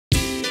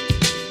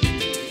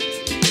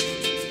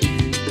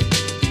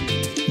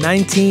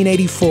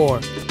1984.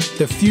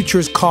 The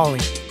future's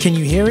calling. Can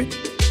you hear it?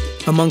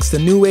 Amongst the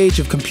new age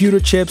of computer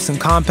chips and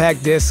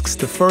compact discs,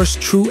 the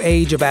first true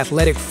age of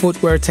athletic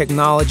footwear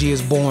technology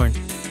is born.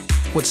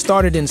 What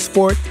started in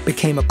sport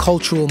became a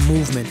cultural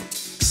movement.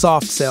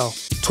 Soft Cell,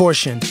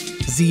 Torsion,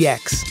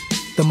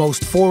 ZX, the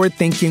most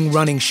forward-thinking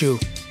running shoe.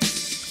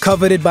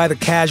 Coveted by the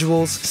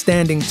casuals,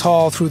 standing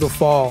tall through the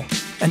fall,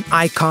 an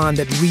icon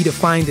that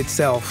redefined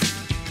itself.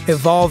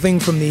 Evolving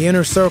from the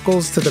inner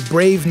circles to the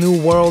brave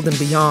new world and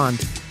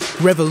beyond.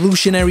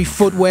 Revolutionary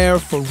footwear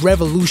for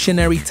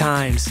revolutionary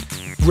times.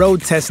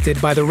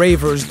 Road-tested by the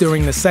ravers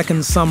during the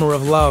second summer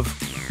of love.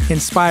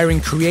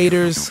 Inspiring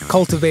creators,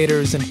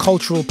 cultivators, and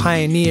cultural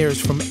pioneers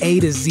from A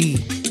to Z.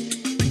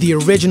 The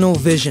original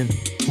vision,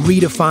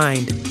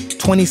 redefined.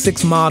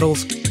 26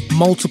 models,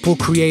 multiple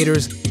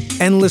creators,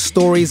 endless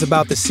stories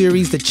about the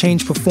series that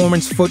changed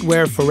performance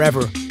footwear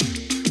forever.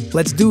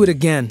 Let's do it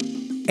again.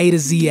 A to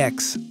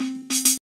ZX.